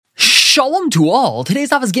Shalom to all. Today's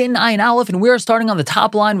daf is Gitin Ayin Aleph, and we are starting on the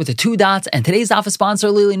top line with the 2 dots. And today's daf is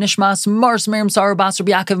sponsored Lili Nishmas Mars Miriam Sarah Bas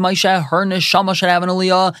Rabbi Yaakov Moshe her neshama should have an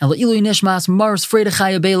aliyah, and Lili Nishmas Mars Freda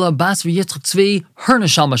Chaya Bela Bas Yitzchak Tzvi her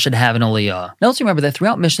neshama should have an aliyah. Now let's remember that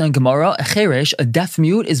throughout Mishnah and Gemara, a cheresh, a deaf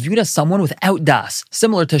mute, is viewed as someone without das,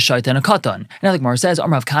 similar to shaita and a katan. Now the Gemara says,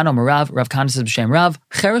 Rav Kana Rav Kana says b'shem Rav,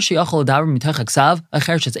 cheresh yachol adaber mitach haksav, a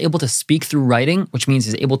cheresh is able to speak through writing, which means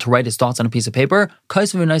he's able to write his thoughts on a piece of paper.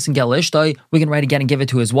 We can write again and give it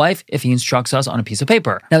to his wife if he instructs us on a piece of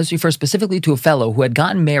paper. Now this refers specifically to a fellow who had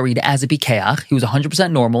gotten married as a bikeach. He was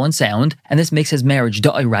 100% normal and sound, and this makes his marriage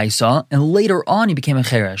da'iraisa, and later on he became a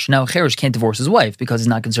cheresh. Now a cheresh can't divorce his wife because he's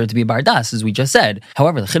not considered to be a bardas, as we just said.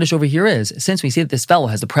 However, the chiddush over here is, since we see that this fellow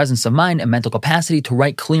has the presence of mind and mental capacity to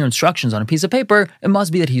write clear instructions on a piece of paper, it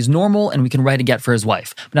must be that he's normal and we can write a get for his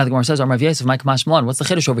wife. But now the Gemara says, Rav Yosef, what's the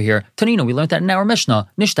chiddush over here? Tanino, we learned that in our Mishnah.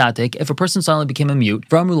 Nishtatik, if a person suddenly became a mute,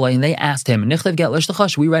 and they asked him, Nichlev get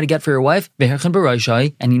should we write a get for your wife?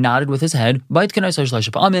 And he nodded with his head. We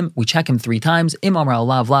check him 3 times.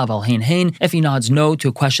 If he nods no to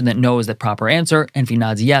a question that no is the proper answer, and if he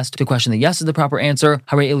nods yes to a question that yes is the proper answer,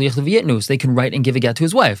 they can write and give a get to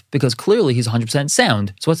his wife, because clearly he's 100%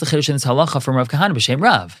 sound. So what's the chiddush in this halacha from Rav Kahana b'shem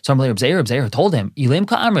Rav? So Reb Zeir told him, Ilaim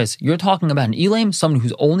ka'amris, you're talking about an ilaim, someone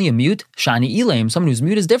who's only a mute. Shani ilaim, someone who's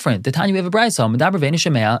mute is different. The Tanya we have a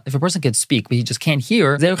brayso, if a person could speak but he just can't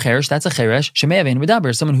hear, that's a cheresh.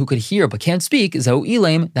 Someone who could hear but can't speak, zeu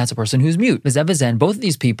ilaim, that's a person who's mute. Both of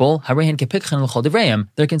these people,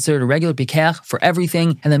 they're considered a regular pikach for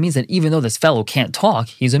everything, and that means that even though this fellow can't talk,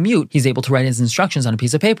 he's a mute, he's able to write his instructions on a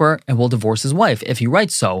piece of paper and will divorce his wife if he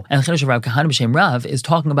writes so. And the cheresh of Rav Kahana b'shem Rav is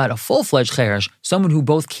talking about a full-fledged cheresh, someone who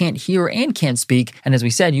both can't hear and can't speak, and as we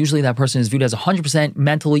said, usually that person is viewed as 100%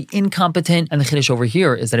 mentally incompetent, and the chiddush over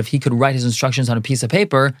here is that if he could write his instructions on a piece of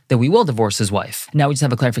paper, then we will divorce his wife. Now we just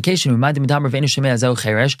have a clarification. How do we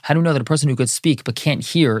know that a person who could speak but can't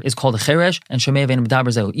hear is called a cheresh, and shomei ve'enu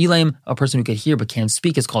medaber zeu ilaim, a person who could hear but can't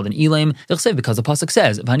speak is called an ilaim? Because the pasuk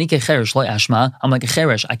says, "V'ani kecheresh lo ashma," I'm like a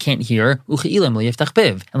cheresh, I can't hear, uche ilaim lo yiftach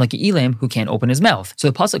piv, and like an ilaim who can't open his mouth. So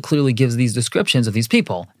the pasuk clearly gives these descriptions of these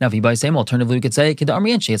people. Now, if you buy same, alternatively we could say kedar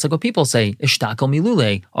mienshi. It's like what people say, ishtakel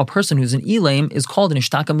milule. A person who's an ilaim is called an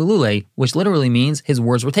ishtakel milule, which literally means his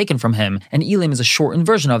words were taken from him. And ilaim is a shortened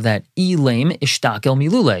version of that. Ilaim ishtakel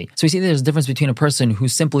milule. So we see that there's a difference between a person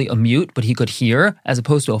who's simply a mute, but he could hear, as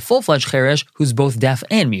opposed to a full-fledged cheresh who's both deaf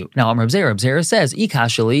and mute. Now, Reb Zeir says,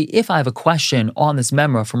 Ikashali, if I have a question on this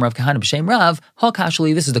memra from Rav Kahana b'shem Rav,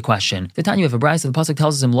 Hakashali, this is the question. The Tanya of a brayso, the pasuk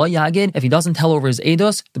tells him, Lo yagid, if he doesn't tell over his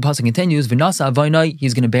eidos, the pasuk continues, V'nasa avaynai,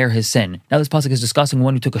 he's going to bear his sin. Now, this pasuk is discussing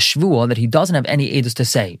one who took a shvuah that he doesn't have any eidos to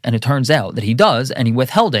say, and it turns out that he does, and he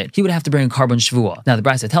withheld it. He would have to bring a carbon shvuah. Now, the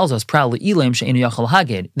brayso tells us, Pral ilam she'enu yachal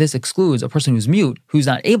hagid. This excludes a person who's mute, who's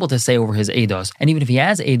not able to say over his eidos, and even if he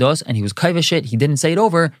has eidos and he was kaivish it, he didn't say it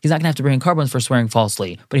over, he's not going to have to bring carbons for swearing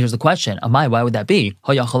falsely. But here's the question, Amai, why would that be?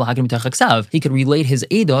 He could relate his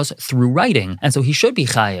eidos through writing, and so he should be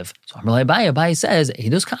chayiv. So Abai says,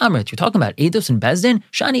 eidos ka'amrit, you're talking about eidos and bezdin?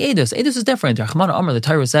 Shani eidos is different. Rachmana Amar, the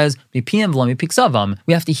Torah says,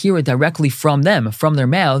 we have to hear it directly from them, from their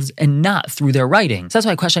mouths, and not through their writing. So that's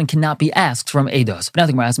why a question cannot be asked from eidos. But now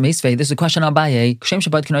the Gemara asks Meisvei, this is a question on Abaye,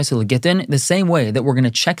 the same way that we're going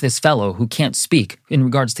to check this fellow who can't speak in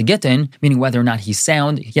regards to Gitin, meaning whether or not he's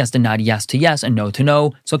sound, he has to nod yes to yes and no to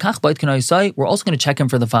no. So we're also going to check him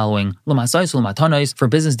for the following: for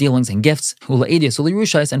business dealings and gifts, and for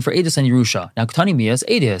edus and yerusha. Now ktani miyas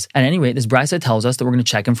edus. At any rate, this brisa tells us that we're going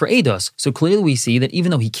to check him for edus. So clearly we see that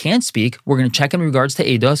even though he can't speak, we're going to check him in regards to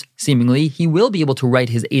edus. Seemingly, he will be able to write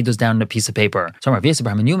his edus down on a piece of paper. So Rav Yosef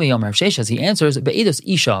he answers, "Be'edus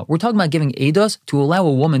isha." We're talking about giving edus to allow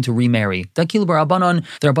a woman to remarry. The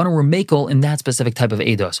Rabbanon were makel in that specific type of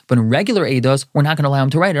eidos. But in regular eidos, we're not going to allow him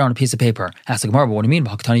to write it on a piece of paper. Ask the Gemara, what do you mean? The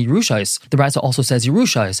Brisa also says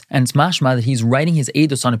Yerushais, and it's mashma that he's writing his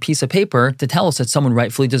eidos on a piece of paper to tell us that someone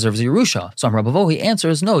rightfully deserves a Yerusha. So Rabbi he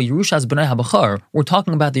answers, no, Yerusha is b'nai habachar. We're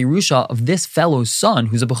talking about the Yerusha of this fellow's son,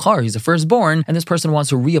 who's a bachar, he's a firstborn, and this person wants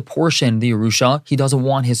to reapportion the Yerusha. He doesn't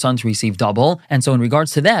want his son to receive double, and so in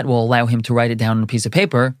regards to that, we'll allow him to write it down on a piece of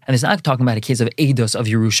paper, and it's not talking about a case of eidos of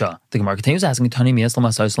Yerusha. The Gemara continues asking, Tani miyas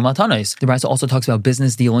l'masai l'matanis. The Brisa also talks about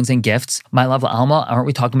business dealings and gifts. My love Alma, aren't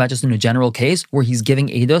we talking about just in a general case where he's giving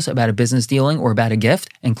eidos about a business dealing or about a gift?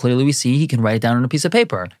 And clearly we see he can write it down on a piece of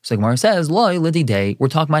paper. So Gemara says, Loi lidi day, we're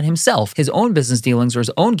talking about provide himself his own business dealings or his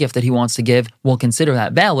own gift that he wants to give, we'll consider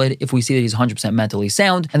that valid if we see that he's 100% mentally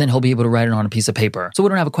sound, and then he'll be able to write it on a piece of paper. So we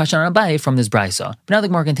don't have a question on Abaye from this brisa. But now the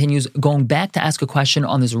Gemara continues, going back to ask a question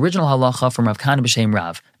on this original halacha from Rav Kana b'Shem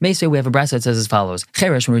Rav. May say we have a brisa that says as follows: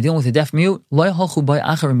 Cheresh, when we're dealing with a deaf mute, we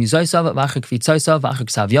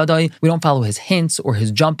don't follow his hints or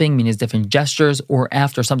his jumping, meaning his different gestures, or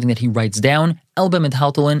after something that he writes down,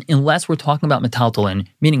 unless we're talking about metaltalin,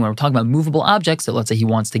 meaning when we're talking about movable objects that let's say he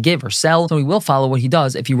wants to give or sell, then we will follow what he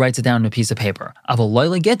does if he writes it down on a piece of paper.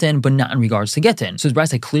 Gitin, but not in regards to Gitin. So his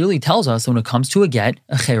brisa clearly tells us that when it comes to a get,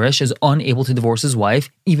 a cheresh is unable to divorce his wife,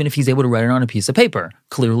 even if he's able to write it on a piece of paper.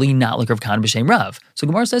 Clearly not like Rav Kana b'Shem Rav. So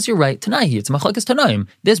Gemara says you're right, Tanaihi, it's a machlokes tanoim.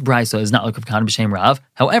 This brisa is not like Rav Kana b'Shem Rav.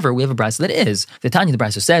 However, we have a brisa that is. The Tanya, the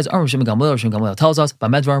brisa says, Rav Shimon Gamliel tells us,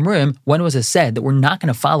 when was it said that we're not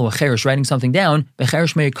going to follow a cheresh writing something down,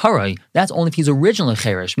 that's only if he's originally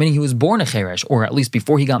cheresh, meaning he was born a cheresh, or at least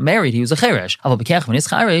before he got married, he was a cheresh.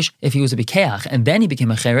 If he was a bikeach and then he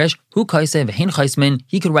became a cheresh,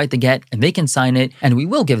 he could write the get and they can sign it, and we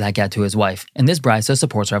will give that get to his wife. And this brisa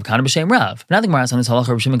supports Rav Kana b'Shem Rav. But now the Gemara on this halacha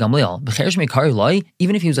Rav Shimon Gamliel,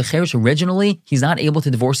 even if he was a cheresh originally, he's not able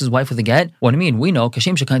to divorce his wife with a get. What do you mean? We know the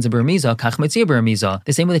same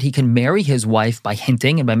way that he can marry his wife by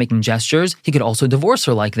hinting and by making gestures, he could also divorce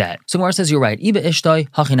her like that. So Gemara says you're right.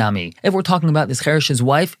 If we're talking about this cheresh's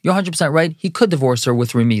wife, you're 100% right. He could divorce her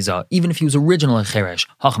with remiza, even if he was originally a cheresh.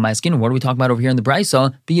 What are we talking about over here in the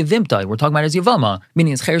brisa? B'yavimtai. We're talking about his yavama,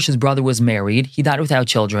 meaning his cheresh's brother was married, he died without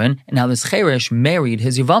children, and now this cheresh married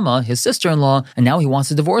his yavama, his sister-in-law, and now he wants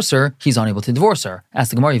to divorce her. He's unable to divorce her. Ask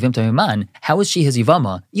the Gemara, yavimtai man, how is she his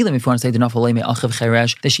yavama? Elam, if you want to say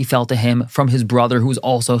that she fell to him from his brother who was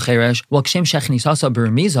also cheresh.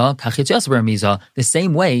 The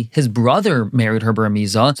same way his brother married her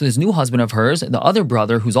baramiza, so this new husband of hers, the other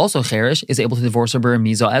brother who's also cheresh, is able to divorce her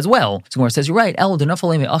baramiza as well. So Gemara says you're right. We're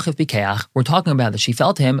talking about that she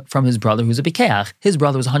fell to him from his brother who's a bikeach. His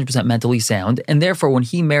brother was 100% mentally sound, and therefore when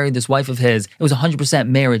he married this wife of his, it was 100%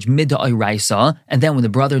 marriage mid to Oiraisa, and then when the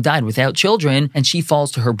brother died without children, and she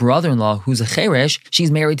falls to her brother-in-law who's a cheresh,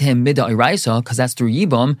 she's married to him mid to Oiraisa, because that's through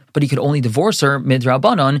Yibam, but he could only divorce her mid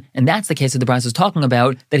Rabbanon, and that's the case that the Brisa is talking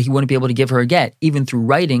about, that he wouldn't be able to give her a get, even through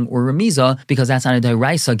writing or remiza, because that's not a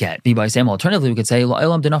Dairaisa get. Alternatively, we could say, we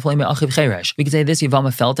could say this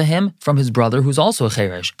Yavama fell to him from his brother who's also a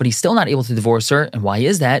cheresh, but he's still not able to divorce her, and why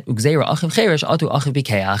is that? We make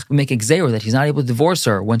a gzeira that he's not able to divorce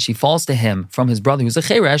her when she falls to him from his brother who's a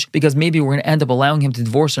cheresh, because maybe we're going to end up allowing him to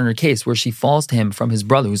divorce her in a case where she falls to him from his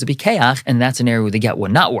brother who's a bikeach, and that scenario where the get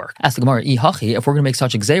would not work. Ask the Gemara, if we're going to make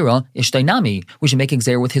such a gzeira, ishtainami, we should make a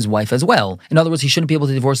gzeira with his wife as well. In other words, he shouldn't be able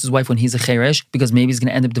to divorce his wife when he's a cheresh, because maybe he's going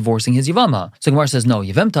to end up divorcing his yavama. So Gemara says, no,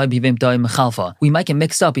 yavimtai mechalfa. We might get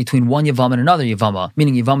mixed up between one yavama and another yavama,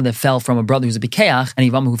 meaning yavama that fell from a brother who's a bikeach and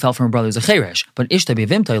yavama who fell from a brother who's a cheresh. But ishta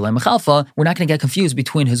b'yavimtai mechalfa, we're not going to get confused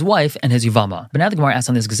between his wife and his yavama. But now the Gemara asks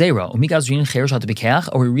on this gzeira,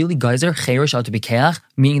 are we really geyser cheresh out to bikeach,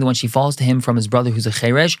 meaning that when she falls to him from his brother who's a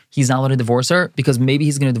cheresh, he's not allowed to divorce her, because maybe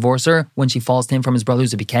he's going to divorce her when she falls to him from his brother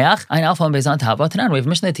who's a bikeach? Ayin alpha and bezan tava. Tanan, we have a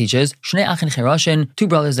Mishnah that teaches shnei achin cherashin, two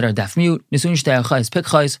brothers that are deaf mute, nisun shtei achais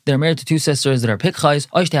pikchais, they're married to two sisters that are pikchais,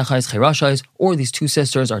 oy shtei achais cherashais, or these two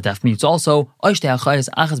sisters are deaf mutes also, oy shtei achais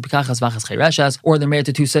achas pikachas vachas cherashas, or they're married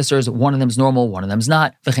to two sisters, one of them's normal, one of them's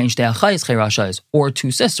not, v'chein shtei achais cherashais, or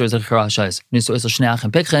two sisters that are cherashais, nisun shnei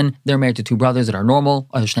achin pikchin, they're married to two brothers that are normal,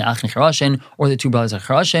 oy shnei achin cherashin, or the two brothers are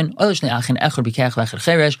cherashin, oy shnei achin echad bikach v'echad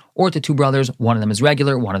cheresh, or to two brothers, one of them is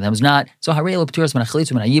regular, one of them is not. So harei l'pturas ben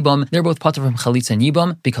chalitza ben yibam, they're both patur from chalitza and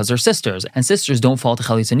yibam because they're sisters, and sisters don't fall to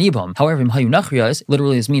chalitza and yibam. However, imhayu nachriyas,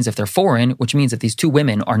 literally this means if they're foreign, which means that these two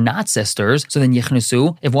women are not sisters, so then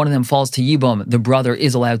yichnusu, if one of them falls to yibam, the brother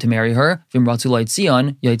is allowed to marry her. V'imratzu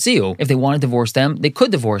lo'itzion yaitziu. If they want to divorce them, they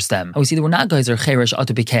could divorce them. And we see that we're not geyser cheresh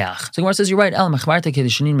atu bikeach. So Gemara says you're right. El machvarta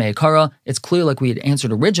kedushanin me'ikara. It's clear, like we had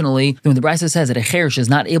answered originally, that when the Brisa says that a cheresh is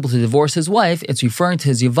not able to divorce his wife, it's referring to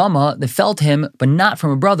his yavama that fell to him, but not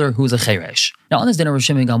from a brother who is a cheresh. Now on this dinner, Rav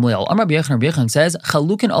Shimon Gamliel, Amar Rabbi Yochanan says,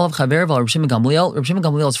 Chalukin olav chaver v'al Rav Shimon Gamliel. Rav Shimon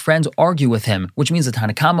Gamliel's friends argue with him, which means the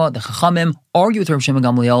Tanakama, the Chachamim, argue with Rav Shimon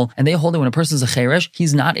Gamliel, and they hold that when a person is a cheresh,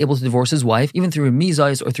 he's not able to divorce his wife, even through a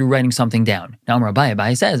mizais or through writing something down. Now Amar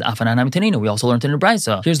Abaye says, Afanan Amitanina, we also learned in a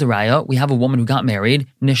brisa. Here's the raya: we have a woman who got married,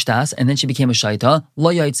 nishtas, and then she became a shaita.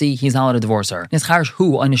 Lo yaitzi, he's not allowed to divorce her. Nischarish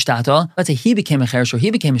hu on nishtata. Let's say he became a cheresh or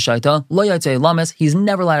he became a shaita. Lo yaitzi lamis, he's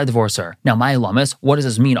never allowed to divorce her. Now my lamis, what does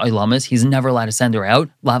this mean? Lamis, he's never allowed allowed to send her out.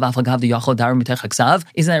 Isn't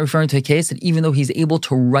that referring to a case that even though he's able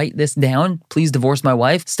to write this down, please divorce my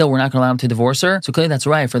wife, still we're not going to allow him to divorce her? So clearly that's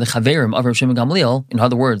right for the Chaverim of Rav Shimon Gamliel, in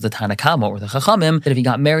other words, the Tanakama or the Chachamim, that if he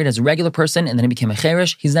got married as a regular person and then he became a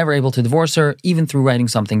Cheresh, he's never able to divorce her, even through writing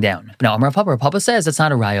something down. But now, Rav Papa says that's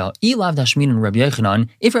not a raya. Ilav Dashmin and Rabbi Yochanan,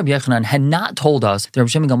 if Rabbi Yochanan had not told us that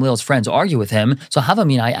Rav Shimon Gamliel's friends argue with him, so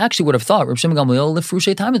Havamin, I actually would have thought Rav Shimon Gamliel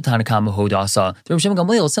lefrushe time in Tanakama hodasa. The Rav Shimon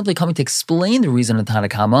Gamliel is simply coming to explain the reason of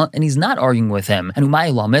Tanakama, and he's not arguing with him. And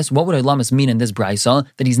Umay Lamis, what would Lamis mean in this brisa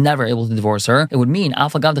that he's never able to divorce her? It would mean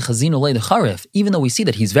Afagav de Chazino le de Charif. Even though we see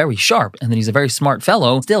that he's very sharp and that he's a very smart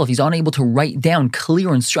fellow, still if he's unable to write down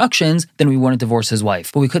clear instructions, then we wouldn't divorce his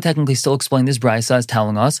wife. But we could technically still explain this brisa as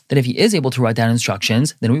telling us that if he is able to write down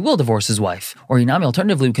instructions, then we will divorce his wife. Or Inami,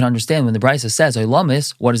 alternatively, we can understand when the brisa says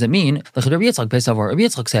Lamis, what does it mean? Like Rabbi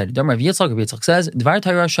Yitzchak said, Rabbi Yitzchak says, Dvar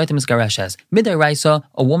Torah shaita misgareshes. Midday raisa,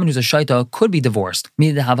 a woman who's a shaita could be divorced.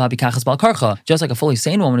 Just like a fully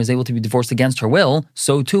sane woman is able to be divorced against her will,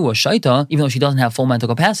 so too a shaita, even though she doesn't have full mental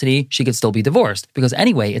capacity, she could still be divorced. Because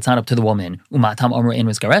anyway, it's not up to the woman. Umatam amru ein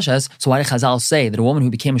misgareshes. So why did Chazal say that a woman who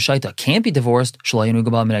became a shaita can't be divorced?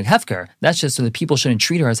 That's just so that people shouldn't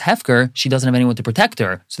treat her as hefker. She doesn't have anyone to protect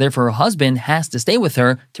her. So therefore her husband has to stay with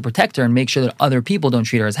her to protect her and make sure that other people don't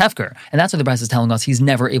treat her as hefker. And that's what the Bryce is telling us, he's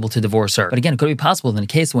never able to divorce her. But again, it could be possible that in a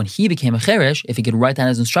case when he became a cheresh, if he could write down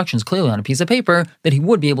his instructions clearly on a piece of paper, that he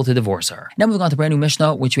would be able to divorce her. Now moving on to brand new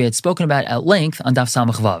Mishnah, which we had spoken about at length on Daf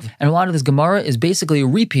Samach Vav. And a lot of this Gemara is basically a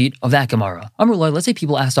repeat of that Gemara. Amrullah, let's say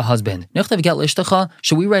people asked a husband,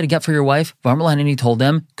 should we write a get for your wife? And he told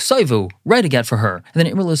them, Ksaivu, write a get for her. And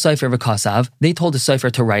then Imrul Seifer v'Kasav, they told the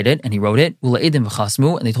Seifer to write it, and he wrote it. Ula Edim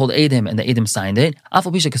v'Chasmu, and they told Edim, and the Edim signed it.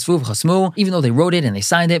 Afal Pisha Kasfu v'Chasmu, even though they wrote it and they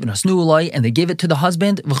signed it, and they gave it to the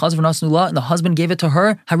husband, and the husband gave it to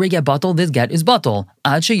her. Hariga batal, this get is batal.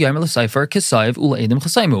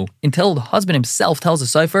 Until the husband himself tells the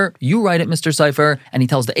Seifer, you write it, Mr. Seifer, and he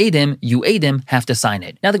tells the Edim, you Edim have to sign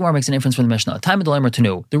it. Now the Gemara makes an inference from the Mishnah. Time to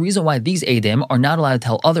know. The reason why these Edim are not allowed to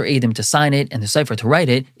tell other Edim to sign it and the Seifer to write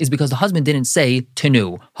it is because the husband didn't say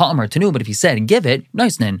tenu. Ha'amar tenu, but if he said give it,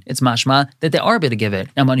 nicenin. It's mashma that they are able to give it.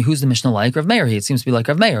 Now, Mani, who's the Mishnah like? Rav Meir. It seems to be like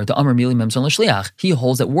Rav Meir. The Amar Mili Memson L'Shliach. He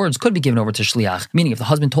holds that words could be given over to Shliach. Meaning, if the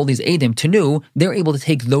husband told these Edim tenu, they're able to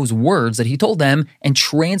take those words that he told them and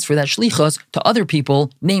transfer that shlichus to other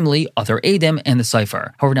people, namely other Edim and the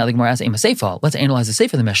Seifer. However, now the Gemara asks Ema Seifa. Let's analyze the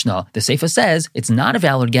Seifa of the Mishnah. The Seifa says it's not a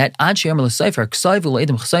valid get ad she'amar l'Seifer ksayv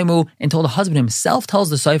u'le'edim chasaymu until the husband himself tells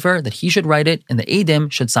the Seifer that he should write it and the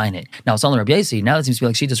Edim should sign it. Now it's on Rabbi Yossi. Now it seems to be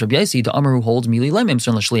like Shitas Rabbi Yossi, the Amar who holds Mili Lemim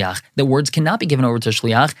Son l'Shliach. The words cannot be given over to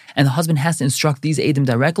Shliach, and the husband has to instruct these Edim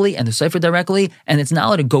directly and the Seifer directly, and it's not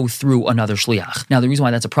allowed to go through another Shliach. Now the reason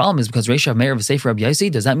why that's a problem is because Reisha Meir of the Seifer Rabbi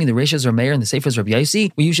Yossi, does that mean the Reishas are Meir and the Seifer is Rabbi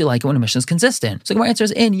Yossi? We usually like it when a Mishnah is consistent. So my answer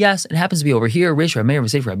is in, yes, it happens to be over here, Reisha Meir of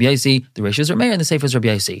the Seifer Rabbi Yossi, the Reishas are Meir and the Seifer is Rabbi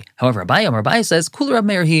Yossi. However, Abai says, Kula Rabbi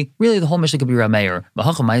Meir he, really the whole Mishnah could be Rabbi Meir.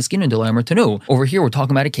 Over here we're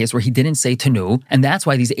talking about a case where he didn't say Tanu, and that's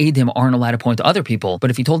why these Edim aren't allowed to point to other people. But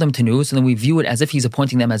if he told them Tanu, so then we view it as if he's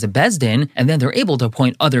appointing them as a Bezdin, and then they're able to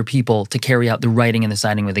appoint other people to carry out the writing and the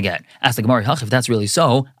signing with the get. Ask the Gemara, if that's really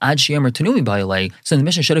so, Ad Shiamar Tanumi Bayalei, so the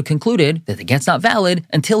Mishnah should have concluded that the get's not valid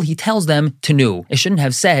until he tells them Tanu. It shouldn't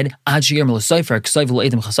have said Ad Shiamar L'Seifer Ksayvul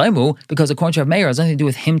Edim Chasaimu, because according to Rav Meir, it has nothing to do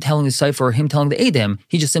with him telling the Seifer or him telling the Edim.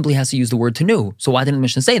 He just simply has to use the word Tanu. So why didn't the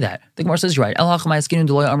Mishnah say that? The Gemara says, you're right.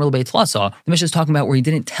 The Mishnah is talking about where he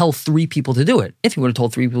didn't tell 3 people to do it. If he would have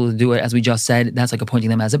told 3 people to do it, as we just said, that's like appointing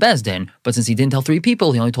them as a Bezdin. But since he didn't tell 3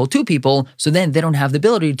 people, he only told 2 people, so then they don't have the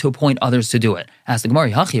ability to appoint others to do it. Ask the Gemara,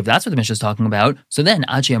 if that's what the Mishnah is talking about, so then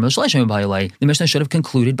the Mishnah should have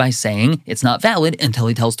concluded by saying it's not valid until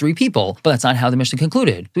he tells 3 people. But that's not how the Mishnah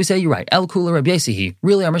concluded. So we say, you're right. El Kula Rabbi Yossi.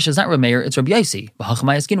 Really, our Mishnah is not Rabbi Meir, it's Rabbi Yossi.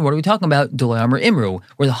 What are we talking about? Imru,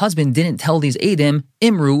 where the husband didn't tell these Edim,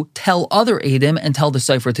 Imru, tell other Edim and tell the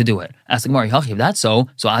Seifer to do it. Ask the Gemara, if that's so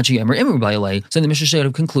Achi Emru Imru Bayalei. So the Mishnah should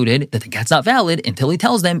have concluded that the get's not valid until he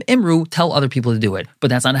tells them, Imru, tell other people to do it. But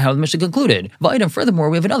that's not how the Mishnah concluded. Furthermore,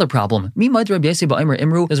 we have another problem. Does Rabbi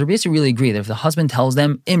Yossi really agree that if the husband tells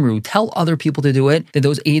them, Imru, tell other people to do it, that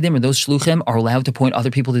those Edim or those Shluchim are allowed to point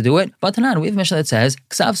other people to do it? But Tanan, we have a Mishnah that says,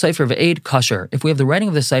 Ksav Seifer v'Eid kasher. If we have the writing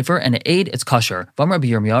of the Seifer and an Eid, it's kasher. Rabbi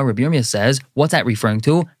Yirmiyah says, what's that referring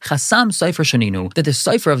to? Chasam Seifer Shaninu, that the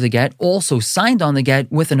Seifer of the get also signed on the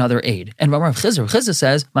get with another aid. And Rav Chizr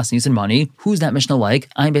says, Masnis and money, who's that Mishnah like?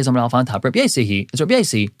 Ein Beis Amar Alpha on top, Rabbi Yossi. It's Rabbi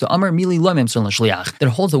Yossi, the Amar Mili Lomim Son L'Shliach, that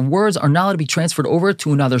holds the words are not allowed to be transferred over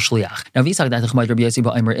to another Shliach. Now, if you want to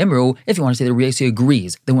say that Rabbi Yossi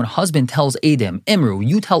agrees that when a husband tells Edim, Imru,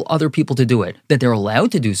 you tell other people to do it, that they're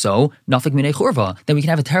allowed to do so, Nafik Minei Churva, then we can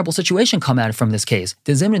have a terrible situation come out from this case.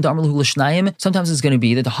 Sometimes it's going to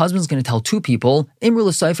be that the husband's going to tell two people, Imru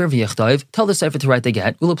l'Seifer v'yichtov, tell the Seifer to write the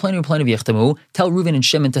get, U'leplenu v'yichtamu, tell Reuven and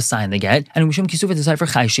Shimon to sign the get, and Mishum Kisufet the Seifer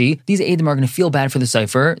chayshi, these Eidim are going to feel bad for the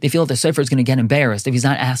Seifer. They feel that the Seifer is going to get embarrassed if he's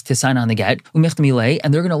not asked to sign on the get, U'michtamilei,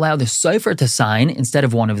 and they're going to allow the Seifer to sign instead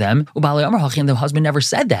of one of them. U'balei Amar Hachin, the husband never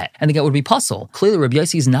said that, and the get would be puzzle. Clearly, Rabbi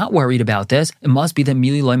Yossi is not worried about this. It must be that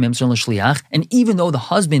Mili loy mimser l'shliach, and even though the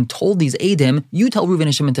husband told these Eidim, you tell Reuven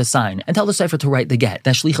and Shimon to sign, and tell the Seifer to write the get.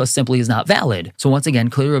 That shlichus simply is not valid. So once again,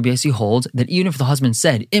 clearly Rabbi Yossi holds that even if the husband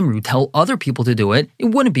said, Imru, tell other people to do it, it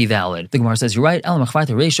wouldn't be valid. The Gemara says, you're right, we have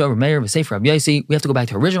to go back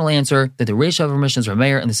to original answer, that the Reisha of our mission is Rabbi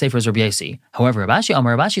Meir and the Sefer is Rabbi Yossi. However,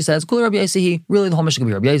 Rabashi says, Kul Rabbi Yossi, really the whole mission could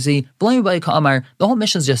be Rabbi Yossi, B'lami Baya Ka'amar, the whole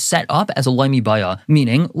mission is just set up as a Laimi Baya,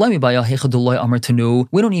 meaning, Laimi Baya Hechaduloi Amar Tanu,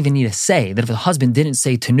 we don't even need to say that if the husband didn't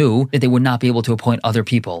say Tanu, that they would not be able to appoint other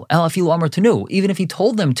people. El Afilu Amar Tanu, even if he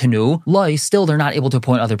told them Tanu, Lai, still they're not able to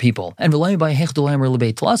appoint other people. And V'lami Baya Hechaduloi Amar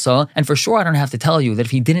Lebeit Tlasa, and for sure I don't have to tell you that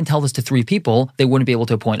if he didn't tell this to 3 people, they wouldn't be able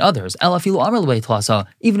to appoint others. El Afilu Amar Lebeit Tlasa,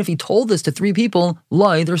 even if he told this to 3 people,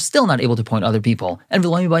 Lai, they're still not able to appoint other people. And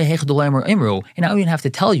V'lami Baya Hechaduloi Amar Imru, and I don't even have to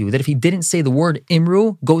tell you that if he didn't say the word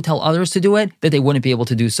Imru, go tell others to do it, that they wouldn't be able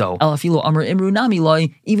to do so. El Afilu Amar Imru Nami Lai,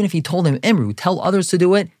 even if he told him Imru, tell others to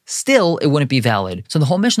do it, still it wouldn't be valid. So the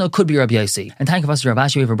whole Mishnah could be Rabbi Yossi. And Tank of us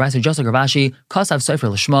Ravashi, we have a brisa just like Ravashi, Kasav Sefer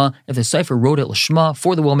Lishma, if the Sefer wrote it Lishma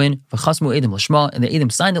for the woman, V'chasmu Edim Lishma, and the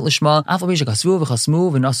Edim signed it Lishma, Afal Kasvu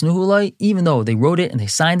V'chasmu V'nasnuhu Lai, even though they wrote it and they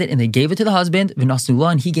signed it and they gave it to the husband, V'nasnu La,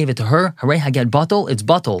 and he gave it to her, Harei Haget Batal, it's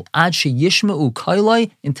Batal, Ad Sheyishma'u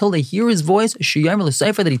Kailai, until they hear his voice, Sheyamer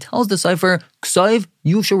L'Sefer, that he tells the Sefer, Ksav,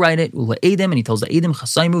 you should write it, Ula Edim, and he tells the Edim,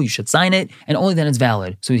 Chasaimu, you should sign it, and only then it's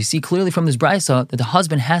valid. So you see clearly from this brisa that the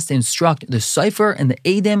husband has to instruct the Sefer and the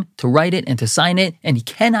Edim to write it and to sign it, and he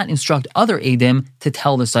cannot instruct other Edim to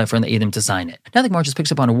tell the Sefer and the Edim to sign it. Now the Gemara just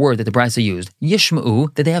picks up on a word that the brisa used,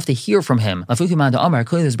 Yishma'u, that they have to hear from him. Lafuki Ma'da Amar,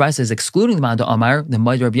 clearly this brisa is excluding the Ma'da Amar, the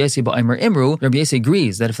Ma'da Rabbi Yossi Ba'imar Imru. Rabbi Yossi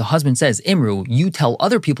agrees that if the husband says Imru, you tell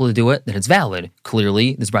other people to do it, that it's valid.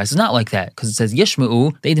 Clearly, this brisa is not like that, because it says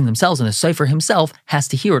Yishma'u, the Edim themselves and the Sefer himself has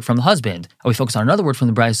to hear it from the husband. We focus on another word from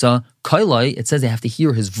the brisa, Kailai, it says they have to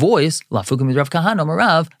hear his voice. Lafukim Rav Kahana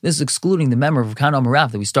Marav. This is excluding the member of Kahana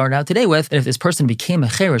Marav that we started out today with. That if this person became a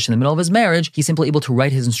cherish in the middle of his marriage, he's simply able to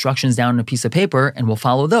write his instructions down on a piece of paper, and we'll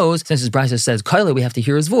follow those. Since his brisa says Kailai, we have to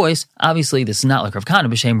hear his voice. Obviously, this is not like Rav Kahana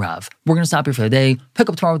b'Shem Rav. We're going to stop here for the day. Pick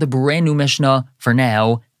up tomorrow with a brand new Mishnah. For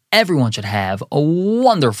now, everyone should have a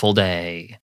wonderful day.